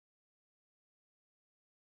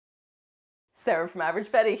Sarah from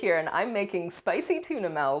AverageBetty here, and I'm making spicy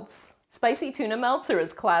tuna melts. Spicy tuna melts are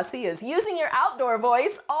as classy as using your outdoor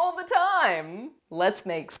voice all the time. Let's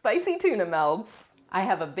make spicy tuna melts. I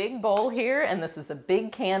have a big bowl here, and this is a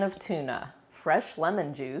big can of tuna, fresh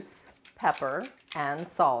lemon juice, pepper, and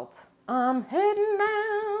salt. I'm heading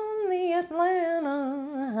down the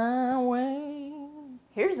Atlanta highway.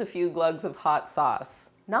 Here's a few glugs of hot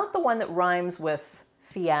sauce, not the one that rhymes with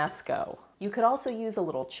fiasco. You could also use a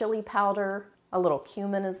little chili powder, a little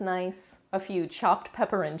cumin is nice, a few chopped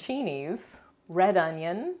pepperoncinis, red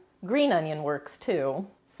onion, green onion works too,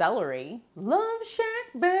 celery, Love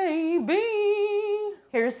Shack baby.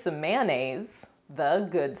 Here's some mayonnaise, the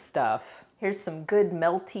good stuff. Here's some good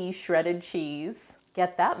melty shredded cheese.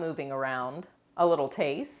 Get that moving around. A little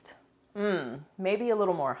taste. Maybe a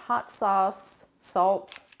little more hot sauce,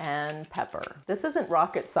 salt, and pepper. This isn't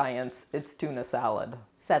rocket science, it's tuna salad.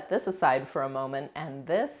 Set this aside for a moment, and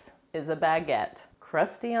this is a baguette.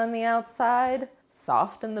 Crusty on the outside,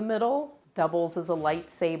 soft in the middle, doubles as a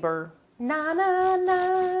lightsaber. Na na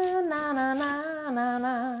na na na na na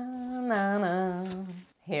na na na.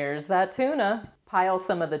 Here's that tuna. Pile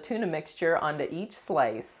some of the tuna mixture onto each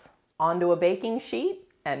slice. Onto a baking sheet,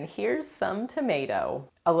 and here's some tomato.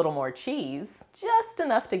 A little more cheese, just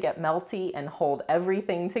enough to get melty and hold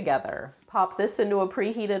everything together. Pop this into a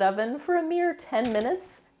preheated oven for a mere 10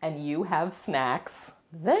 minutes, and you have snacks.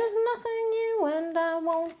 There's nothing you and I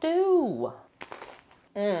won't do.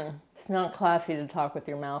 It's not classy to talk with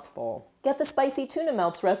your mouth full. Get the spicy tuna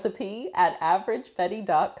melts recipe at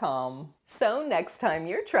AverageBetty.com. So next time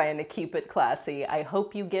you're trying to keep it classy, I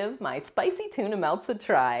hope you give my spicy tuna melts a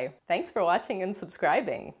try. Thanks for watching and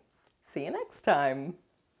subscribing. See you next time.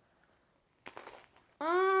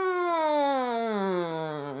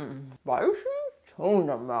 Spicy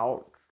tuna melt.